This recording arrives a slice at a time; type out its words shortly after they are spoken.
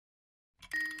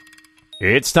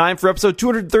It's time for episode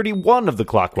 231 of the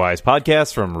Clockwise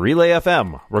podcast from Relay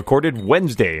FM, recorded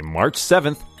Wednesday, March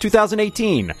 7th,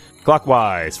 2018.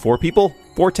 Clockwise, 4 people,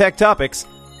 4 tech topics,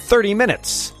 30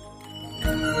 minutes.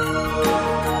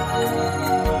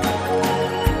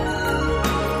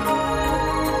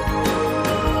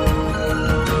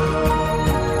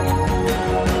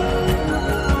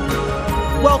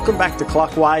 Welcome back to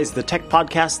Clockwise, the tech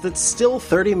podcast that's still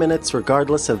 30 minutes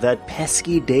regardless of that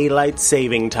pesky daylight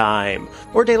saving time.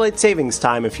 Or daylight savings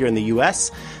time if you're in the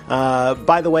US.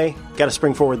 By the way, got to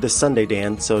spring forward this Sunday,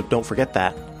 Dan, so don't forget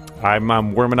that.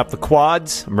 I'm warming up the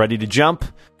quads. I'm ready to jump.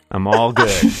 I'm all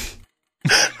good.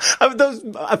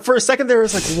 For a second there, I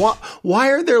was like,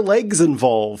 why are there legs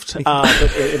involved?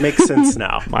 But it makes sense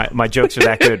now. My jokes are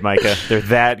that good, Micah. They're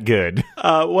that good.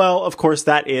 Well, of course,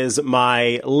 that is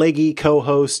my leggy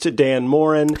co-host, Dan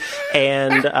Morin,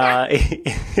 and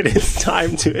it is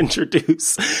time to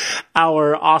introduce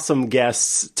our awesome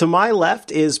guests. To my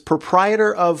left is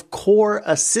proprietor of Core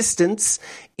Assistance.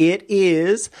 It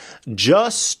is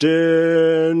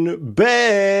Justin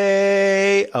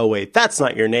Bay. Oh, wait, that's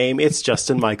not your name. It's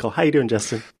Justin Michael. How you doing,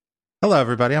 Justin? Hello,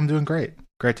 everybody. I'm doing great.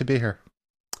 Great to be here.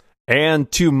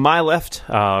 And to my left,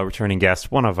 returning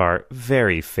guest, one of our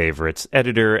very favorites,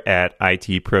 editor at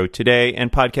IT Pro Today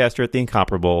and podcaster at The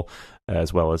Incomparable,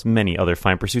 as well as many other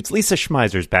fine pursuits. Lisa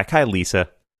Schmeizer's back. Hi, Lisa.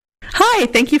 Hi,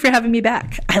 thank you for having me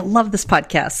back. I love this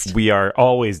podcast. We are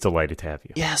always delighted to have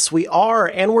you. Yes, we are.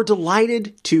 And we're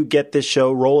delighted to get this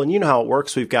show rolling. You know how it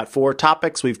works. We've got 4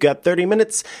 topics. We've got 30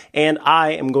 minutes. And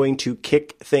I am going to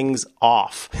kick things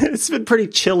off. It's been pretty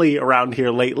chilly around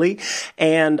here lately.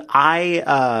 And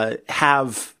I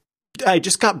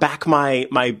just got back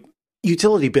my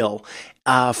utility bill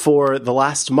for the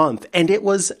last month, and it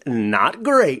was not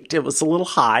great. It was a little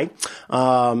high.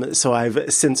 So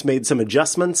I've since made some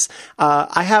adjustments.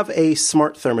 I have a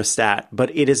smart thermostat, but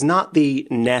it is not the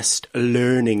Nest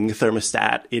Learning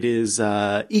thermostat. It is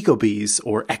Ecobee's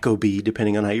or Ecobee,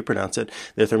 depending on how you pronounce it,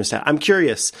 their thermostat. I'm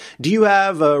curious, do you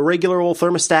have a regular old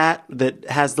thermostat that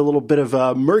has the little bit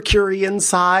of mercury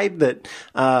inside that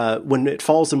when it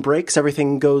falls and breaks,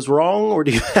 everything goes wrong? Or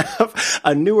do you have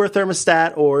a newer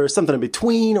thermostat or something in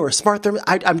between, or a smart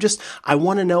thermostat? I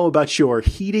want to know about your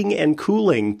heating and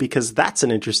cooling, because that's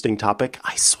an interesting topic,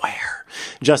 I swear.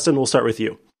 Justin, we'll start with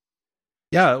you.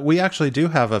 Yeah, we actually do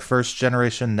have a first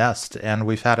generation Nest, and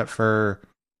we've had it for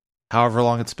however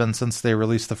long it's been since they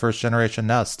released the first generation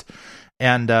Nest.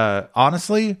 And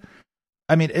honestly,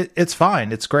 I mean, it's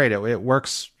fine. It's great. It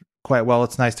works quite well.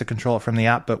 It's nice to control it from the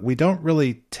app, but we don't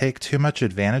really take too much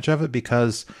advantage of it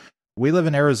because we live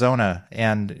in Arizona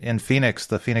and in Phoenix,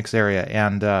 the Phoenix area,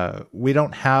 and we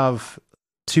don't have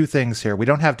 2 things here. We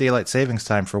don't have daylight savings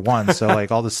time, for one. So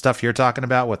like all the stuff you're talking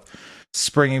about with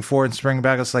springing forward and springing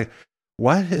back, it's like,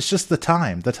 what? It's just the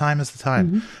time. The time is the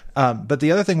time. Mm-hmm. But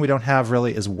the other thing we don't have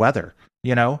really is weather.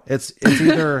 You know, it's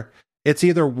either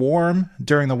warm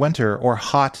during the winter or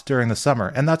hot during the summer,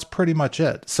 and that's pretty much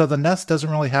it. So the Nest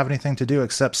doesn't really have anything to do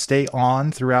except stay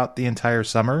on throughout the entire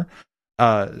summer,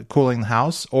 cooling the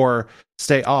house, or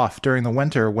stay off during the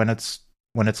winter when it's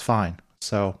fine.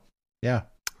 So, yeah.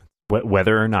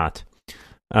 Whether or not.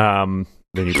 The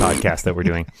new podcast that we're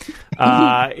doing.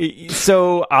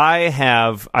 So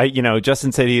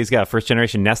Justin said he's got a first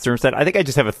generation Nest thermostat. I think I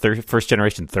just have a first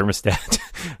generation thermostat.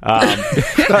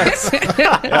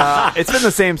 It's been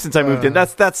the same since I moved in.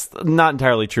 That's not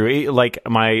entirely true. Like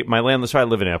my landlord, so I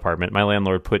live in an apartment. My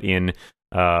landlord put in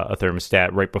a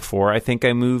thermostat right before I think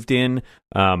I moved in,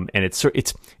 and it's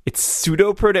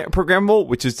pseudo programmable,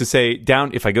 which is to say,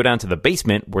 if I go down to the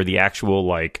basement where the actual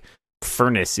like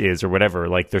furnace is or whatever,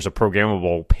 like there's a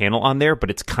programmable panel on there, but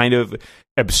it's kind of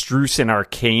abstruse and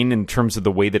arcane in terms of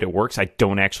the way that it works. I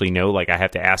don't actually know. Like I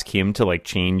have to ask him to like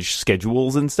change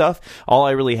schedules and stuff. All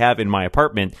I really have in my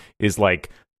apartment is like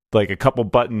a couple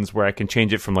buttons where I can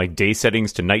change it from like day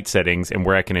settings to night settings, and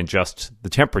where I can adjust the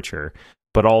temperature.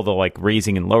 But all the like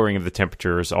raising and lowering of the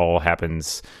temperatures all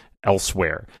happens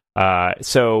elsewhere.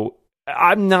 So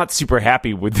I'm not super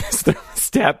happy with this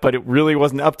thermostat, but it really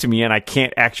wasn't up to me, and I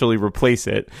can't actually replace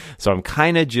it. So I'm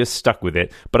kind of just stuck with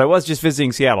it. But I was just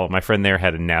visiting Seattle. My friend there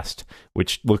had a Nest,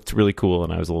 which looked really cool,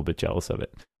 and I was a little bit jealous of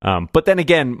it. But then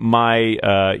again, my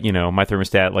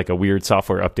thermostat, like a weird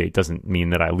software update, doesn't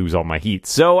mean that I lose all my heat.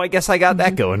 So I guess I got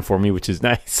that going for me, which is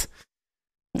nice.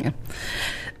 Yeah.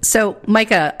 So,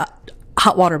 Micah,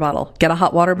 Hot water bottle. Get a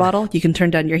hot water bottle. You can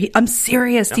turn down your heat. I'm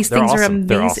serious. These things are amazing.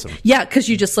 They're awesome. Yeah, because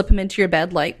you just slip them into your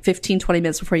bed like 15, 20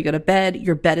 minutes before you go to bed.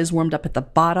 Your bed is warmed up at the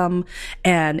bottom,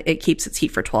 and it keeps its heat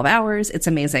for 12 hours. It's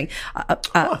amazing.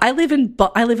 I live in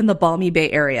the Balmy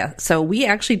Bay area, so we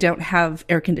actually don't have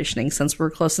air conditioning since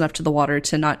we're close enough to the water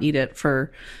to not need it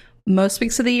for most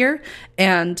weeks of the year.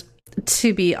 And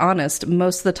to be honest,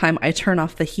 most of the time I turn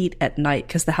off the heat at night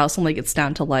because the house only gets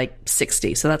down to like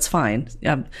 60, so that's fine.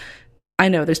 I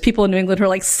know there's people in New England who are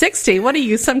like, 60? What are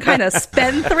you, some kind of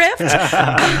spendthrift?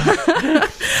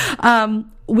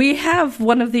 We have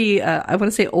one of the, I want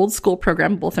to say, old school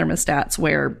programmable thermostats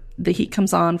where the heat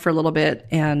comes on for a little bit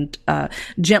and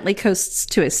gently coasts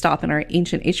to a stop in our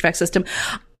ancient HVAC system.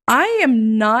 I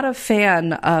am not a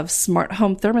fan of smart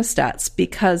home thermostats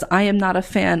because I am not a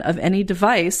fan of any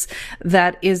device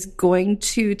that is going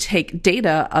to take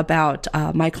data about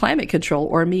my climate control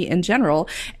or me in general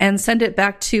and send it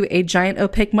back to a giant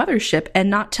opaque mothership and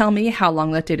not tell me how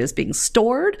long that data is being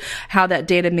stored, how that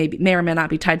data may or may not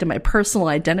be tied to my personal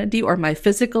identity or my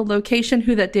physical location,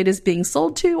 who that data is being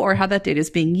sold to, or how that data is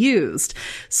being used.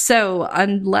 So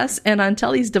unless and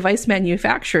until these device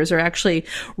manufacturers are actually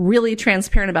really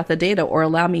transparent about the data or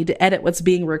allow me to edit what's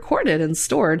being recorded and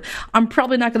stored, I'm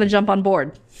probably not going to jump on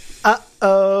board.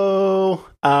 Those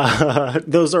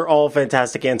are all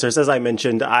fantastic answers. As I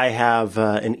mentioned, I have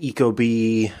an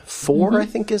Ecobee 4, I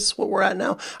think is what we're at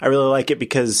now. I really like it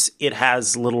because it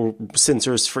has little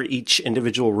sensors for each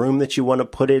individual room that you want to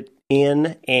put it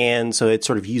in. And so it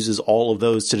sort of uses all of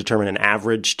those to determine an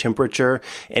average temperature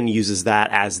and uses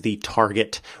that as the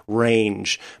target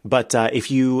range. But if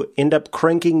you end up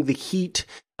cranking the heat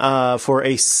for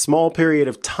a small period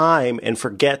of time and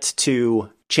forget to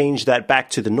change that back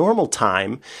to the normal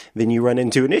time, then you run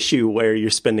into an issue where you're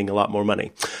spending a lot more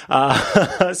money.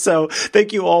 So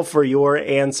thank you all for your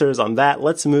answers on that.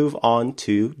 Let's move on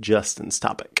to Justin's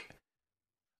topic.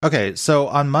 Okay, so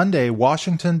on Monday,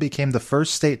 Washington became the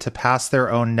first state to pass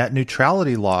their own net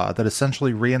neutrality law that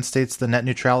essentially reinstates the net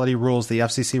neutrality rules the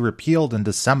FCC repealed in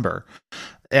December.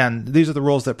 And these are the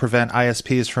rules that prevent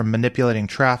ISPs from manipulating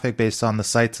traffic based on the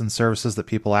sites and services that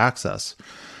people access.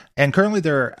 And currently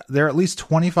there are at least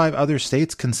 25 other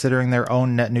states considering their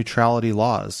own net neutrality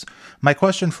laws. My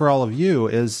question for all of you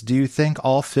is, do you think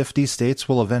all 50 states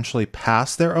will eventually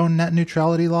pass their own net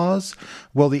neutrality laws?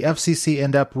 Will the FCC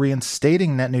end up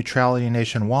reinstating net neutrality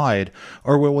nationwide?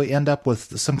 Or will we end up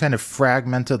with some kind of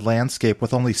fragmented landscape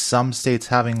with only some states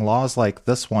having laws like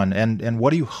this one? And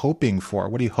what are you hoping for?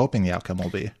 What are you hoping the outcome will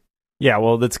be? Yeah,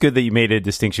 well, that's good that you made a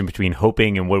distinction between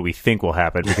hoping and what we think will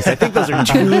happen, because I think those are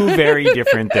two very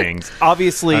different things.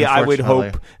 Obviously, I would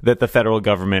hope that the federal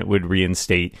government would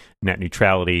reinstate net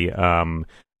neutrality. And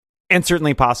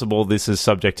certainly possible this is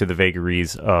subject to the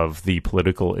vagaries of the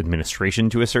political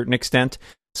administration to a certain extent.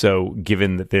 So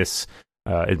given that this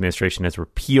administration has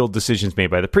repealed decisions made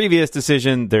by the previous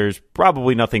decision, there's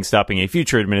probably nothing stopping a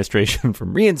future administration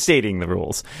from reinstating the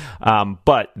rules.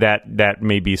 But that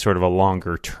may be sort of a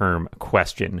longer term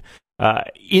question.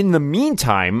 In the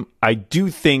meantime, I do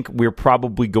think we're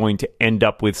probably going to end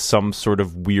up with some sort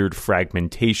of weird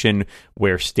fragmentation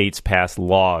where states pass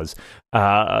laws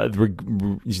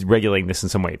regulating this in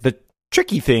some way. The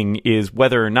tricky thing is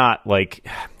whether or not, like,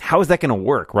 how is that going to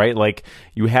work, right? Like,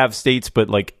 you have states, but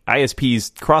like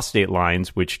ISPs cross state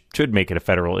lines, which should make it a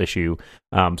federal issue.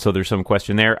 So there's some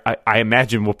question there. I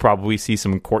imagine we'll probably see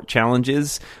some court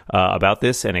challenges about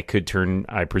this, and it could turn,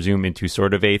 I presume, into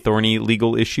sort of a thorny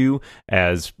legal issue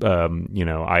as,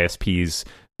 ISPs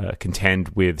contend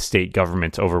with state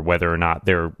governments over whether or not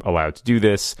they're allowed to do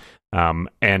this. And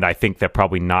I think that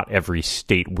probably not every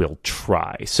state will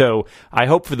try. So I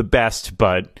hope for the best,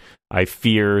 but I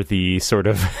fear the sort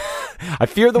of, I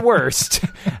fear the worst.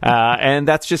 And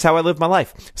that's just how I live my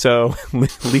life. So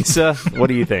Lisa, what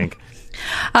do you think?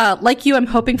 Like you, I'm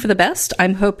hoping for the best.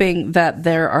 I'm hoping that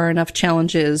there are enough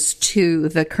challenges to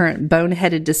the current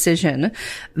boneheaded decision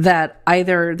that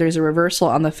either there's a reversal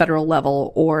on the federal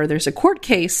level or there's a court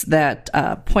case that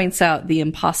points out the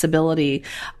impossibility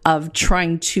of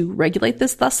trying to regulate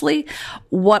this thusly.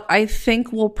 What I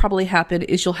think will probably happen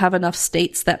is you'll have enough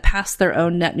states that pass their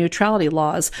own net neutrality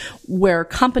laws where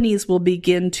companies will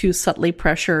begin to subtly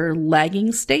pressure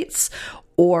lagging states,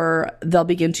 or they'll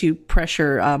begin to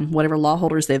pressure whatever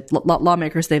lawmakers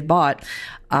they've bought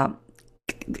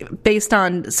based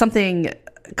on something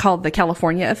called the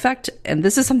California effect. And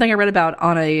this is something I read about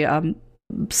on a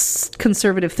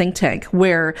conservative think tank,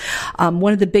 where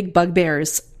one of the big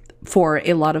bugbears for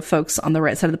a lot of folks on the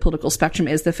right side of the political spectrum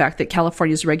is the fact that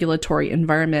California's regulatory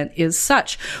environment is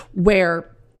such where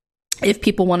if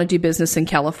people want to do business in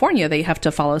California, they have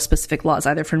to follow specific laws,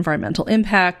 either for environmental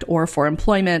impact or for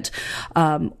employment,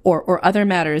 or other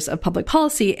matters of public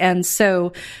policy. And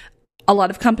so a lot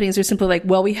of companies are simply like,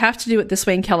 well, we have to do it this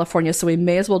way in California, so we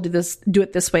may as well do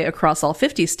it this way across all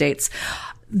 50 states.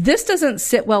 This doesn't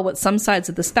sit well with some sides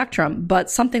of the spectrum,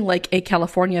 but something like a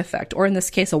California effect, or in this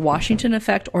case, a Washington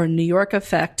effect, or a New York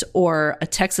effect, or a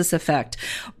Texas effect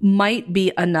might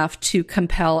be enough to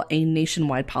compel a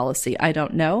nationwide policy. I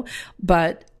don't know.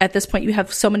 But at this point, you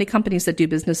have so many companies that do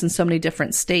business in so many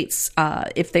different states.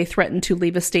 If they threaten to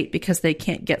leave a state because they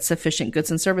can't get sufficient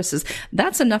goods and services,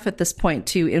 that's enough at this point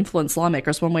to influence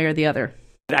lawmakers one way or the other.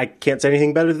 I can't say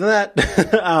anything better than that.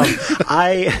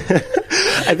 I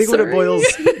think what it boils...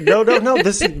 No,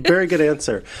 this is a very good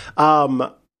answer.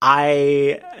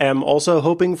 I am also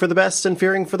hoping for the best and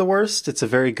fearing for the worst. It's a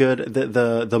very good...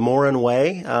 The Morin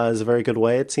way is a very good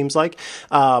way, it seems like.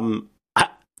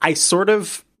 I sort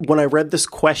of... When I read this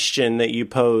question that you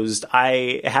posed,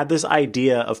 I had this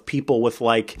idea of people with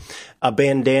like a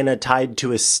bandana tied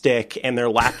to a stick and their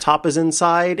laptop is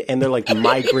inside and they're like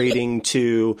migrating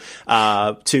to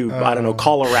I don't know,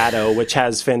 Colorado, which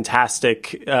has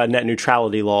fantastic net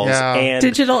neutrality laws. Yeah. And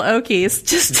digital Okies.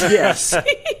 Just yes.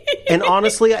 And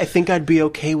honestly, I think I'd be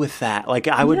okay with that. Like,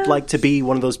 I would like to be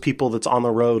one of those people that's on the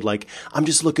road. Like, I'm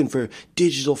just looking for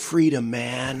digital freedom,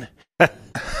 man.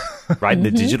 Riding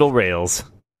the digital rails.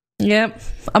 Yep.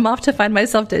 I'm off to find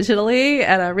myself digitally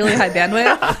at a really high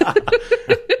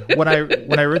bandwidth. When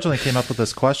I originally came up with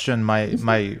this question,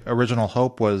 my original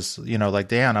hope was, like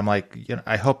Dan, I'm like,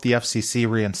 I hope the FCC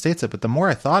reinstates it. But the more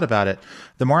I thought about it,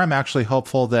 the more I'm actually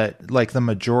hopeful that like the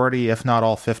majority, if not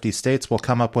all 50 states, will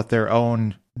come up with their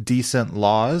own decent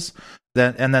laws.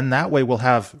 And then that way we'll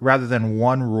have, rather than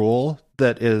one rule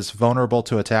that is vulnerable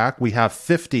to attack, we have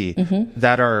 50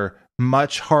 that are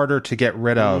much harder to get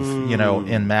rid of,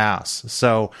 in mass.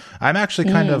 So I'm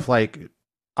actually kind of like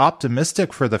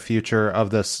optimistic for the future of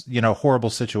this,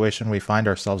 horrible situation we find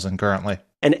ourselves in currently.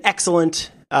 An excellent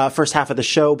first half of the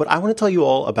show, but I want to tell you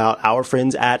all about our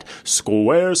friends at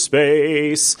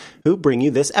Squarespace, who bring you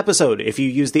this episode. If you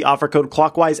use the offer code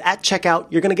Clockwise at checkout,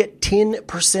 you're going to get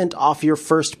 10% off your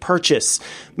first purchase.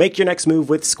 Make your next move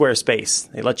with Squarespace.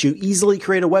 They let you easily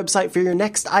create a website for your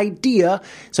next idea.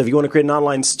 So if you want to create an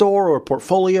online store or a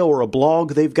portfolio or a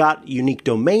blog, they've got unique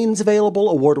domains available,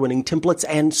 award-winning templates,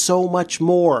 and so much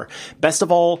more. Best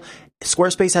of all,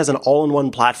 Squarespace has an all-in-one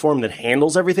platform that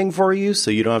handles everything for you, so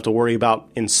you don't have to worry about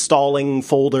installing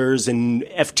folders and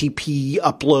FTP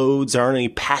uploads. There aren't any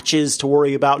patches to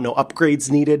worry about, no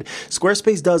upgrades needed.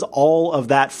 Squarespace does all of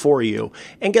that for you.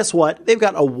 And guess what? They've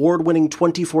got award-winning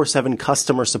 24/7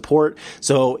 customer support,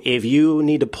 so if you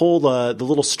need to pull the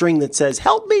little string that says,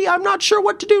 "Help me, I'm not sure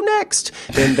what to do next,"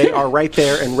 then they are right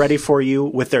there and ready for you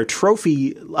with their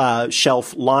trophy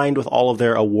shelf lined with all of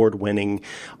their award-winning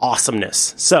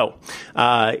awesomeness. So,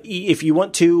 if you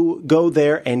want to go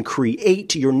there and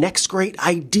create your next great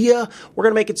idea, we're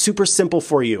going to make it super simple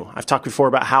for you. I've talked before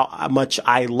about how much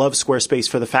I love Squarespace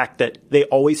for the fact that they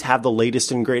always have the latest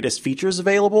and greatest features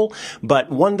available. But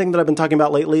one thing that I've been talking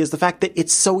about lately is the fact that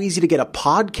it's so easy to get a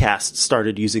podcast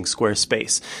started using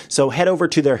Squarespace. So head over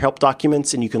to their help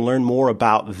documents and you can learn more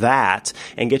about that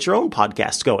and get your own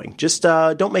podcast going. Just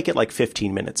don't make it like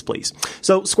 15 minutes, please.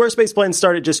 So Squarespace plans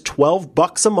start at just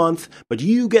 $12 a month, but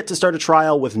you get to start a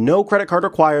trial with no credit card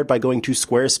required by going to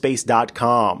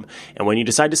squarespace.com. And when you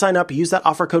decide to sign up, use that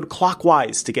offer code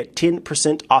Clockwise to get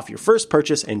 10% off your first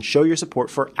purchase and show your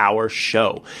support for our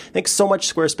show. Thanks so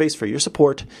much, Squarespace, for your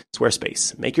support.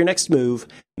 Squarespace, make your next move,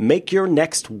 make your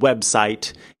next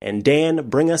website, and Dan,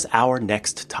 bring us our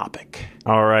next topic.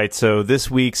 All right, so this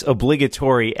week's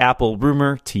obligatory Apple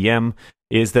rumor, TM,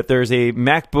 is that there's a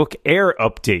MacBook Air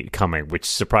update coming, which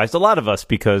surprised a lot of us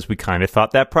because we kind of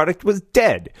thought that product was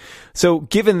dead. So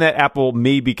given that Apple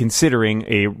may be considering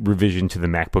a revision to the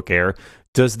MacBook Air,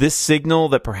 does this signal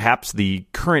that perhaps the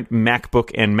current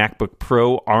MacBook and MacBook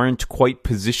Pro aren't quite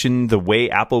positioned the way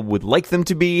Apple would like them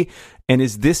to be? And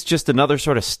is this just another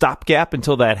sort of stopgap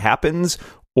until that happens?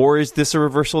 Or is this a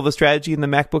reversal of the strategy and the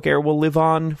MacBook Air will live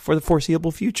on for the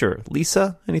foreseeable future?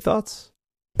 Lisa, any thoughts?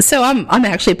 So I'm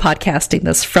actually podcasting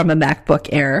this from a MacBook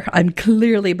Air. I'm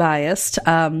clearly biased.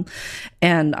 And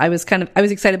I was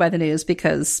excited by the news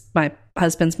because my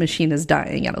husband's machine is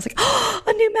dying. And I was like, oh,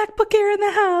 a new MacBook Air in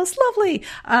the house. Lovely.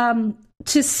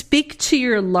 To speak to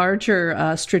your larger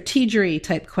strategery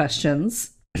type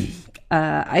questions,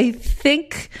 I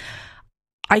think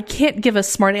I can't give a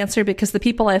smart answer because the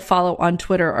people I follow on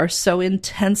Twitter are so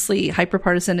intensely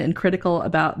hyperpartisan and critical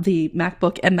about the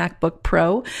MacBook and MacBook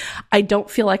Pro. I don't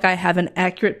feel like I have an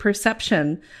accurate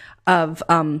perception of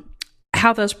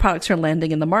how those products are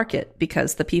landing in the market,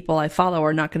 because the people I follow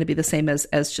are not going to be the same as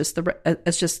just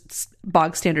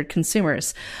bog standard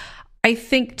consumers. I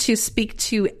think to speak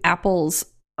to Apple's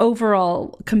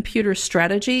overall computer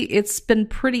strategy, it's been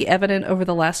pretty evident over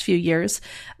the last few years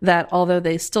that although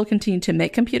they still continue to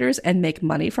make computers and make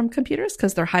money from computers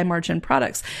because they're high margin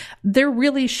products, they're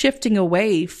really shifting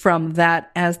away from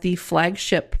that as the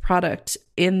flagship product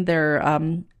in their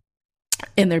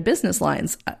business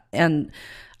lines. And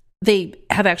they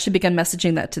have actually begun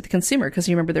messaging that to the consumer, because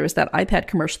you remember there was that iPad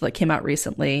commercial that came out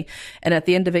recently, and at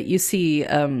the end of it you see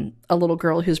a little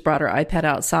girl who's brought her iPad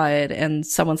outside, and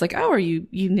someone's like, "Oh, are you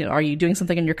doing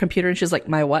something on your computer?" And she's like,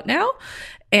 "My what now?"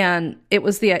 And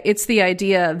it's the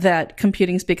idea that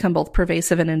computing's become both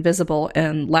pervasive and invisible,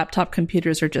 and laptop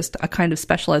computers are just a kind of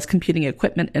specialized computing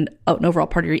equipment and an overall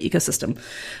part of your ecosystem.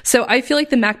 So I feel like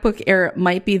the MacBook Air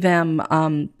might be them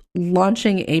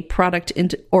launching a product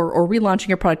into or relaunching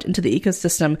a product into the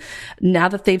ecosystem now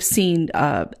that they've seen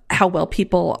how well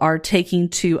people are taking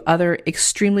to other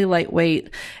extremely lightweight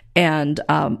and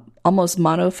almost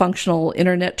monofunctional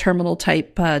internet terminal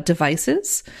type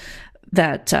devices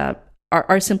that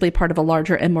are simply part of a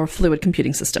larger and more fluid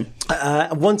computing system.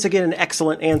 Once again, an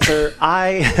excellent answer.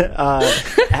 I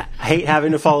hate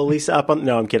having to follow Lisa up on.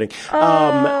 No, I'm kidding.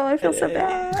 I feel so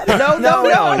bad. No.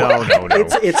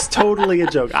 It's totally a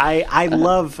joke. I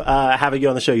love having you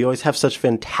on the show. You always have such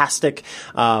fantastic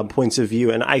points of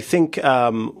view, and I think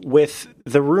with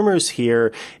the rumors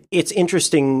here, it's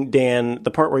interesting, Dan,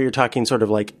 the part where you're talking sort of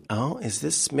like, oh, is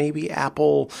this maybe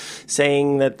Apple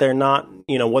saying that they're not,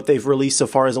 what they've released so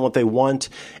far isn't what they want?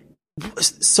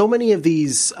 So many of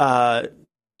these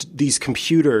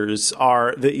computers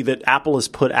that Apple has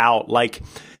put out, like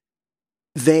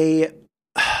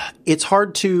it's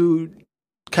hard to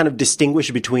kind of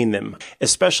distinguish between them,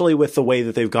 especially with the way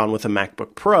that they've gone with the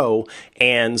MacBook Pro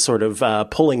and sort of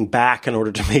pulling back in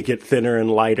order to make it thinner and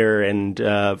lighter and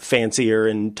fancier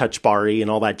and touch bar-y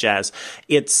and all that jazz.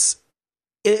 It's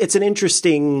an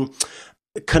interesting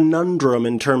conundrum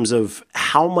in terms of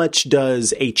how much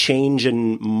does a change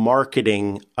in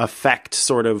marketing affect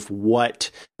sort of what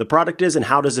the product is and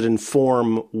how does it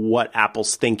inform what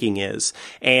Apple's thinking is.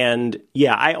 And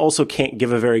yeah, I also can't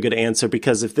give a very good answer,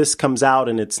 because if this comes out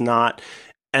and it's not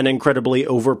an incredibly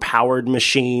overpowered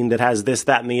machine that has this,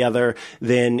 that, and the other,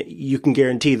 then you can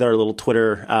guarantee that our little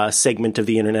Twitter segment of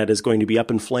the internet is going to be up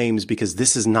in flames, because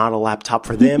this is not a laptop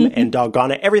for them. And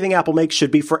doggone it, everything Apple makes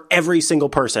should be for every single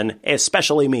person,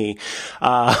 especially me.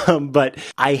 But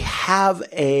I have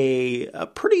a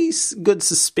pretty good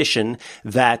suspicion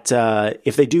that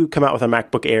if they do come out with a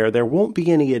MacBook Air, there won't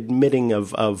be any admitting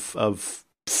of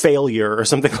failure or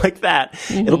something like that.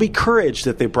 Mm-hmm. It'll be courage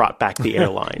that they brought back the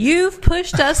airline. You've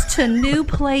pushed us to new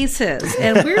places,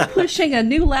 and we're pushing a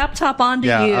new laptop onto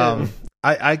you.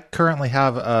 I currently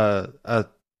have a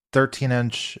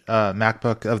 13-inch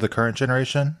MacBook of the current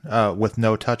generation with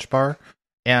no touch bar,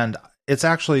 and it's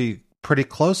actually pretty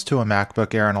close to a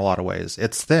MacBook Air in a lot of ways.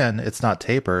 It's thin, it's not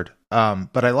tapered,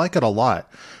 but I like it a lot.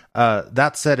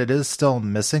 That said, it is still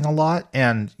missing a lot,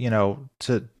 and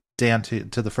Dan,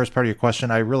 to the first part of your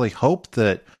question, I really hope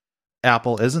that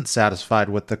Apple isn't satisfied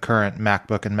with the current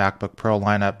MacBook and MacBook Pro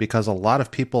lineup, because a lot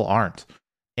of people aren't.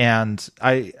 And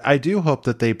I do hope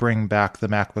that they bring back the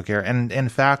MacBook Air. And in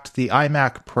fact, the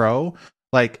iMac Pro,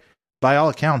 like, by all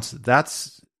accounts,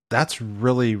 that's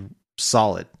really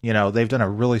solid. They've done a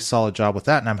really solid job with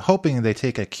that. And I'm hoping they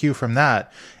take a cue from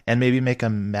that and maybe make a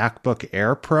MacBook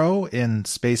Air Pro in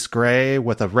space gray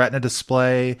with a Retina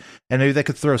display. And maybe they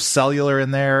could throw cellular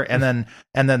in there. And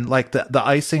then like the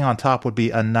icing on top would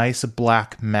be a nice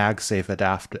black MagSafe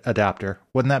adapter.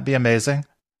 Wouldn't that be amazing?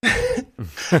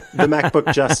 The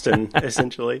MacBook Justin,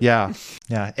 essentially. Yeah.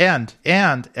 And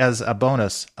as a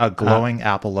bonus, a glowing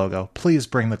Apple logo. Please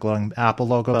bring the glowing Apple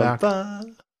logo back.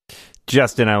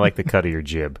 Justin, I like the cut of your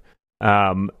jib.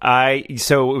 So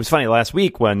it was funny, last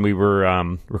week when we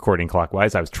were recording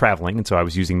Clockwise, I was traveling, and so I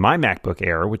was using my MacBook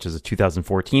Air, which is a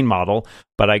 2014 model,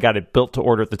 but I got it built to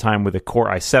order at the time with a Core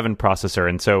i7 processor,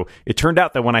 and so it turned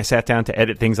out that when I sat down to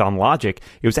edit things on Logic,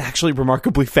 it was actually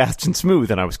remarkably fast and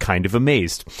smooth, and I was kind of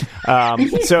amazed.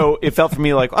 So it felt for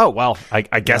me like, oh, well,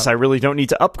 I guess I really don't need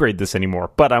to upgrade this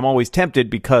anymore, but I'm always tempted,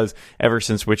 because ever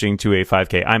since switching to a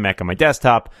 5K iMac on my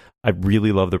desktop, I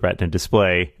really love the Retina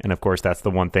display, and of course that's the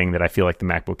one thing that I feel like the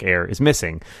MacBook Air is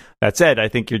missing. That said, I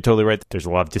think you're totally right. There's a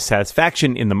lot of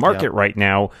dissatisfaction in the market right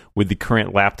now with the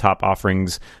current laptop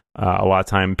offerings. A lot of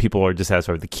time people are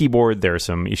dissatisfied with the keyboard. There are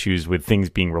some issues with things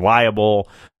being reliable.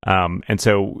 And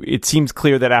so it seems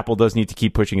clear that Apple does need to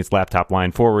keep pushing its laptop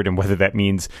line forward, and whether that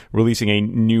means releasing a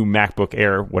new MacBook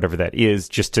Air, whatever that is,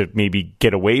 just to maybe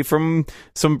get away from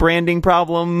some branding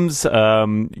problems,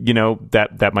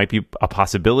 that might be a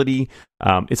possibility.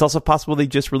 It's also possible they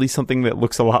just release something that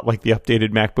looks a lot like the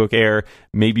updated MacBook Air,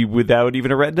 maybe without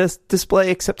even a Retina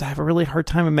display, except I have a really hard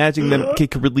time imagining that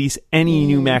it could release any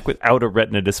new Mac without a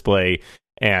Retina display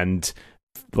and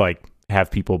have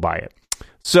people buy it.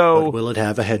 So, but will it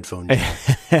have a headphone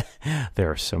jack? There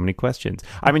are so many questions.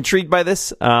 I'm intrigued by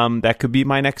this. That could be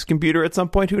my next computer at some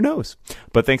point. Who knows?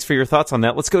 But thanks for your thoughts on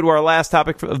that. Let's go to our last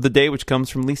topic of the day, which comes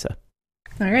from Lisa.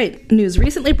 All right. News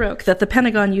recently broke that the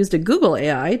Pentagon used a Google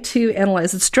AI to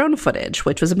analyze its drone footage,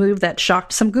 which was a move that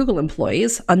shocked some Google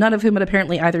employees, none of whom had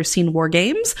apparently either seen War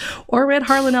Games or read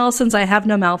Harlan Ellison's I Have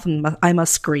No Mouth and I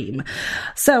Must Scream.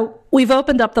 So we've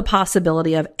opened up the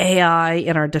possibility of AI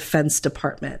in our Defense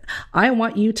Department. I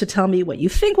want you to tell me what you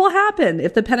think will happen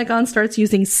if the Pentagon starts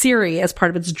using Siri as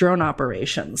part of its drone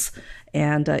operations.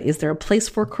 And is there a place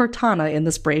for Cortana in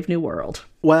this brave new world?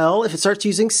 Well, if it starts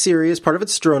using Siri as part of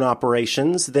its drone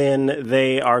operations, then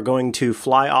they are going to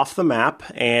fly off the map.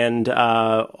 And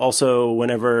also,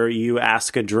 whenever you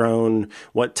ask a drone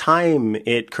what time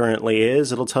it currently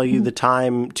is, it'll tell you the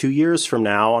time 2 years from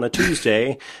now on a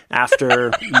Tuesday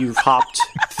after you've hopped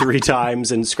 3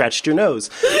 times and scratched your nose.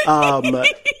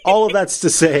 All of that's to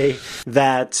say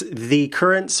that the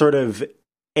current sort of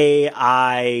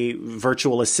AI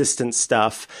virtual assistant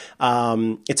stuff,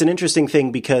 it's an interesting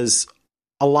thing because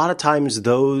a lot of times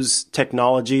those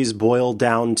technologies boil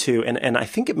down to, and I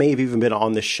think it may have even been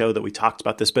on this show that we talked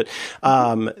about this, but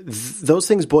those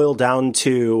things boil down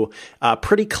to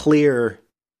pretty clear.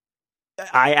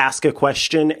 I ask a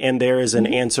question and there is an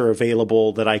answer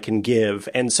available that I can give.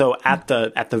 And so at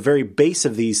the very base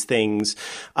of these things,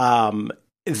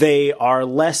 they are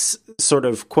less sort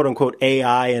of quote unquote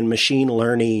AI and machine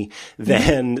learning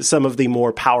than some of the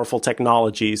more powerful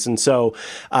technologies. And so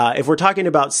if we're talking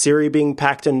about Siri being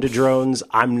packed into drones,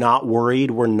 I'm not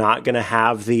worried. We're not going to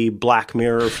have the Black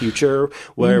Mirror future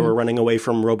where we're running away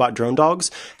from robot drone dogs.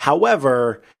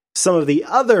 However, some of the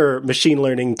other machine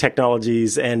learning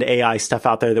technologies and AI stuff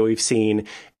out there that we've seen,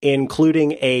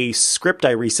 including a script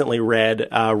I recently read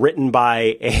written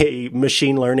by a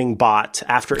machine learning bot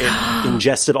after it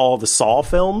ingested all the Saw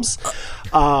films.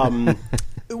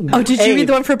 Did you read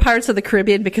the one for Pirates of the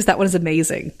Caribbean? Because that one is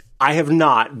amazing. I have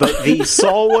not, but the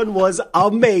Saw one was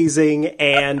amazing,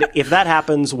 and if that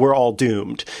happens, we're all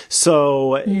doomed.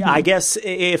 So I guess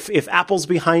if Apple's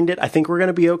behind it, I think we're going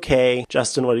to be okay.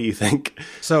 Justin, what do you think?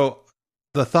 So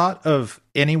the thought of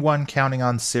anyone counting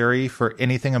on Siri for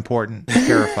anything important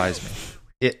terrifies me.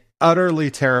 It utterly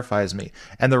terrifies me.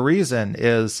 And the reason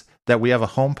is that we have a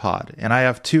HomePod, and I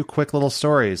have 2 quick little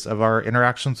stories of our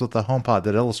interactions with the HomePod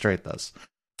that illustrate this.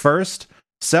 First,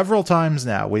 several times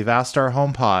now, we've asked our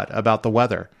HomePod about the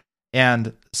weather,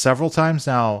 and several times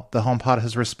now, the HomePod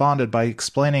has responded by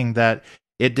explaining that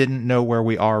it didn't know where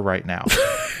we are right now.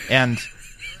 And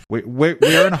we're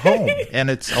in a home, and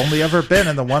it's only ever been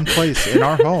in the one place in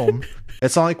our home.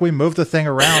 It's not like we moved the thing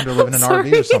around or live in an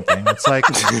RV or something. It's like,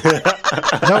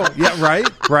 no, yeah, right?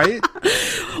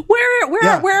 Where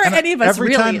are any of us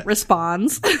really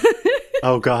responds?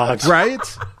 Oh, God. Right?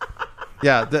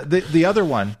 Yeah, the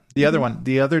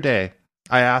other day,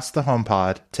 I asked the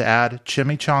HomePod to add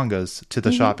chimichangas to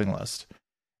the shopping list.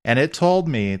 And it told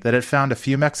me that it found a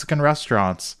few Mexican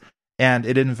restaurants, and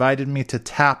it invited me to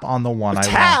tap on the one I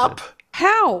wanted.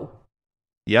 How?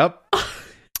 Yep.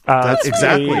 That's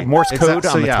exactly. Morse code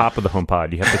on the top of the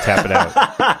HomePod. You have to tap it out.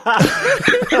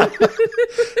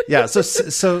 Yeah,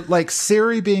 so like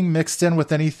Siri being mixed in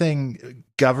with anything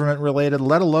government related,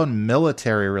 let alone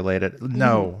military related.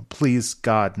 No, please,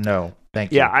 God, no.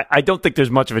 Thank you. Yeah, I don't think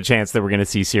there's much of a chance that we're going to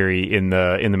see Siri in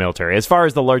the military. As far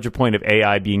as the larger point of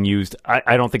AI being used,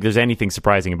 I don't think there's anything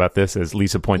surprising about this, as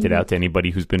Lisa pointed out to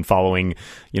anybody who's been following,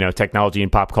 technology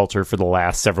and pop culture for the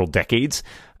last several decades.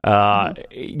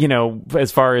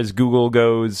 As far as Google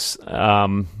goes, they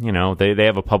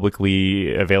have a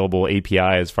publicly available API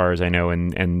as far as I know,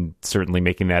 and certainly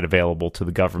making that available to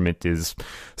the government is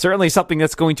certainly something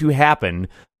that's going to happen.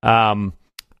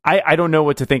 I don't know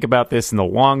what to think about this in the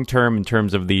long term in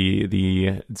terms of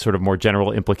the sort of more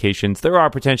general implications. There are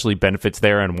potentially benefits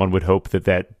there, and one would hope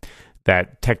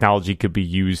that technology could be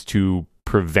used to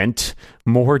prevent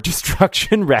more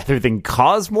destruction rather than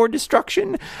cause more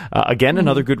destruction. Again,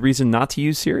 another good reason not to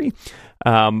use Siri.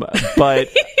 But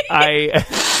I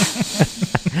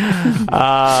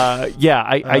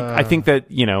think that,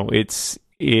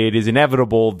 it is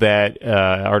inevitable that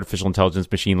artificial intelligence,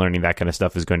 machine learning, that kind of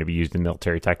stuff is going to be used in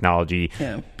military technology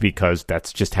because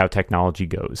that's just how technology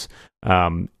goes.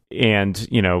 And,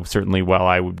 you know, certainly while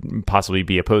I would possibly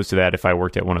be opposed to that if I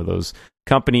worked at one of those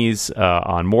companies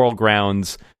on moral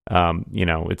grounds, you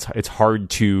know, it's hard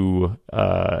to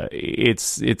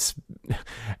it's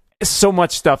so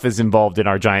much stuff is involved in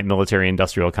our giant military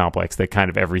industrial complex that kind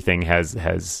of everything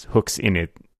has hooks in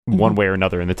it one way or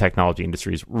another, and the technology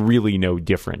industry is really no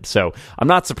different. So I'm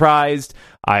not surprised.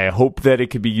 I hope that it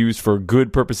could be used for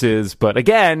good purposes, but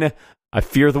again, I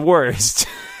fear the worst.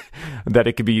 That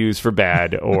it could be used for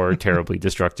bad or terribly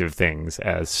destructive things,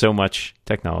 as so much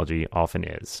technology often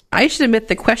is. I should admit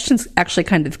the question's actually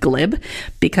kind of glib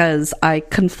because I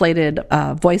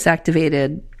conflated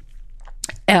voice-activated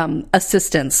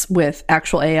assistance with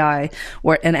actual AI,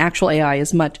 where an actual AI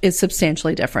is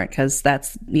substantially different because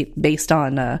that's based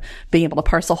on being able to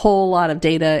parse a whole lot of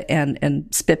data and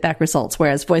spit back results,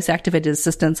 whereas voice-activated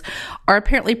assistants are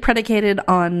apparently predicated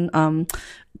on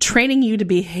training you to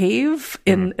behave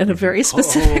in a very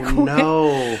specific way.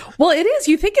 No. Well, it is.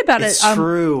 You think about it's it.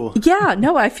 True. Yeah.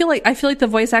 No. I feel like the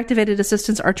voice activated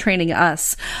assistants are training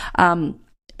us.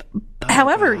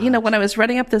 However, you know, when I was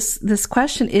writing up this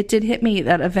question, it did hit me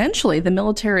that eventually the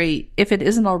military, if it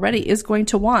isn't already, is going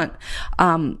to want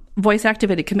voice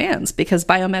activated commands because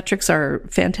biometrics are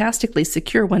fantastically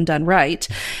secure when done right.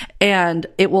 And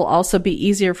it will also be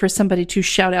easier for somebody to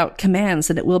shout out commands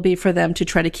than it will be for them to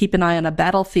try to keep an eye on a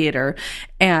battle theater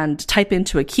and type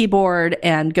into a keyboard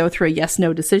and go through a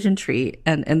yes-no decision tree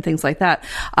and things like that.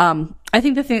 I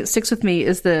think the thing that sticks with me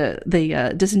is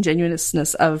the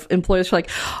disingenuousness of employers who are like,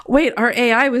 wait, our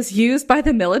AI was used by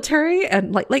the military?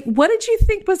 And like, what did you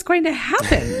think was going to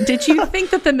happen? Did you think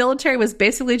that the military was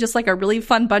basically just like a really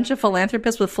fun bunch of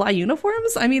philanthropists with fly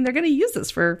uniforms? I mean, they're going to use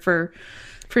this for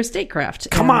statecraft.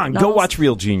 Come on, go watch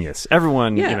Real Genius.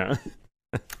 Everyone, you know.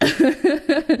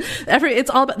 It's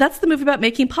all about, that's the movie about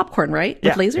making popcorn, right?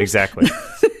 With lasers? Exactly.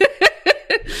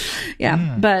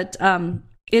 But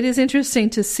it is interesting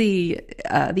to see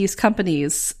these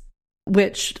companies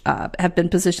which have been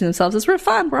positioning themselves as we're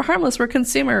fun, we're harmless, we're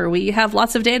consumer, we have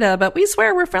lots of data, but we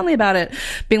swear we're friendly about it,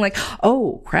 being like,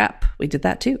 oh crap, we did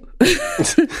that too.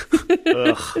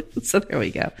 So there we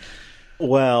go.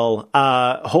 Well,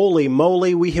 holy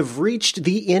moly, we have reached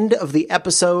the end of the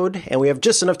episode, and we have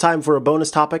just enough time for a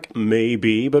bonus topic,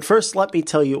 maybe. But first, let me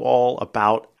tell you all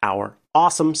about our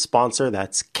awesome sponsor.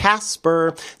 That's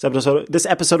Casper. This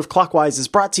episode of Clockwise is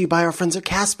brought to you by our friends at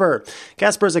Casper.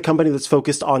 Casper is a company that's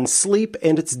focused on sleep,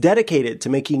 and it's dedicated to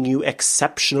making you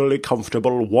exceptionally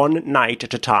comfortable one night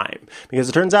at a time. Because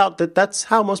it turns out that that's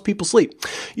how most people sleep.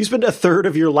 You spend a third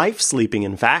of your life sleeping,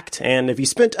 in fact. And if you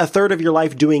spent a third of your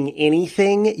life doing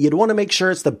anything, you'd want to make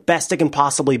sure it's the best it can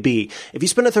possibly be. If you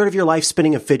spend a third of your life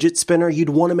spinning a fidget spinner, you'd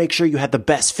want to make sure you had the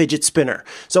best fidget spinner.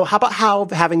 So how about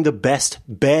having the best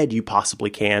bed you possibly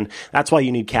can? That's why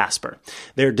you need Casper.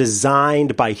 They're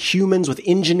designed by humans with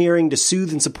engineering to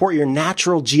soothe and support your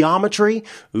natural geometry.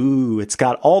 Ooh, it's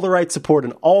got all the right support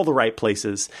in all the right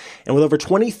places. And with over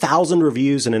 20,000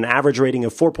 reviews and an average rating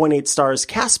of 4.8 stars,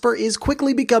 Casper is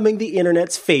quickly becoming the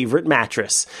internet's favorite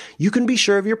mattress. You can be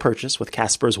sure of your purchase with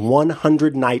Casper's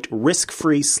 100-night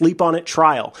risk-free Sleep On It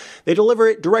trial. They deliver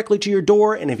it directly to your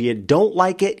door, and if you don't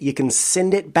like it, you can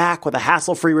send it back with a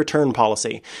hassle-free return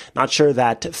policy. Not sure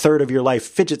that third of your life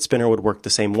fidget spinner would work the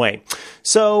same way.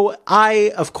 So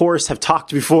I, of course, have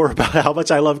talked before about how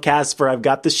much I love Casper. I've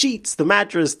got the sheets, the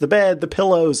mattress, the bed, the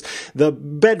pillows, the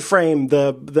bed frame,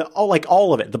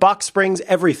 all of it, the box springs,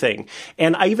 everything.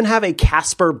 And I even have a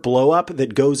Casper blow up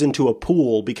that goes into a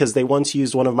pool because they once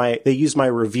used they used my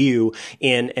review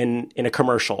in a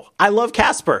commercial. I love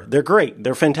Casper. They're great.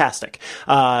 They're fantastic.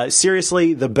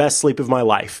 Seriously, the best sleep of my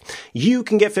life. You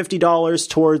can get $50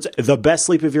 towards the best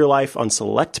sleep of your life on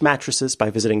select mattresses by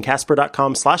visiting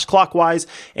casper.com/clockwise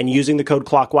and using the code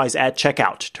clockwise at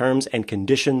checkout. Terms and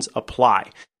conditions apply.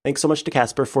 Thanks so much to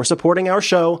Casper for supporting our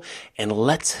show, and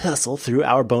let's hustle through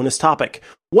our bonus topic.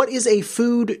 What is a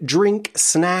food, drink,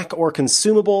 snack, or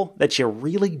consumable that you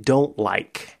really don't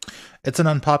like? It's an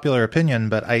unpopular opinion,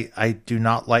 but I do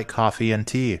not like coffee and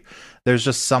tea. There's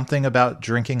just something about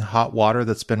drinking hot water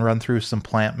that's been run through some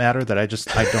plant matter that I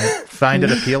don't find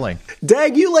it appealing.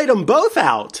 Dang, you laid them both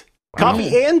out.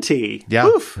 Coffee and tea. Yeah.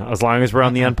 Oof. As long as we're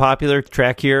on the unpopular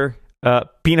track here,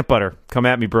 peanut butter. Come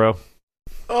at me, bro.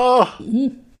 Oh,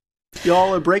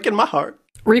 y'all are breaking my heart.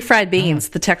 Refried beans,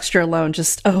 the texture alone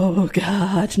just, oh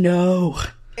God, no.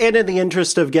 And in the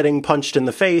interest of getting punched in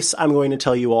the face, I'm going to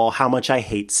tell you all how much I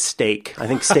hate steak. I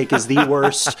think steak is the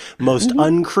worst, most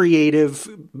uncreative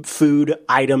food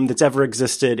item that's ever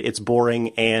existed. It's boring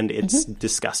and it's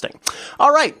disgusting.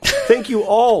 All right. Thank you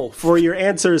all for your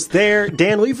answers there.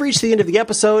 Dan, we've reached the end of the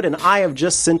episode, and I have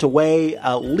just sent away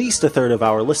at least a third of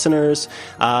our listeners.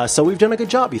 So we've done a good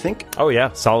job, you think? Oh,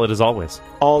 yeah. Solid as always.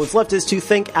 All that's left is to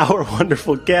thank our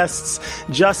wonderful guests.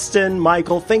 Justin,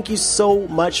 Michael, thank you so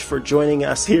much for joining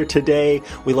us here today.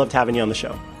 We loved having you on the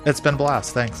show. It's been a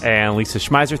blast. Thanks. And Lisa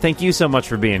Schmeiser, thank you so much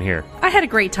for being here. I had a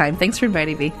great time. Thanks for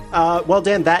inviting me. Well,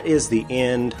 Dan, that is the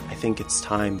end. I think it's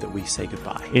time that we say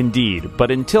goodbye. Indeed.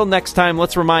 But until next time,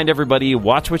 let's remind everybody,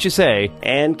 watch what you say.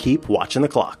 And keep watching the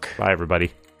clock. Bye,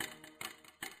 everybody.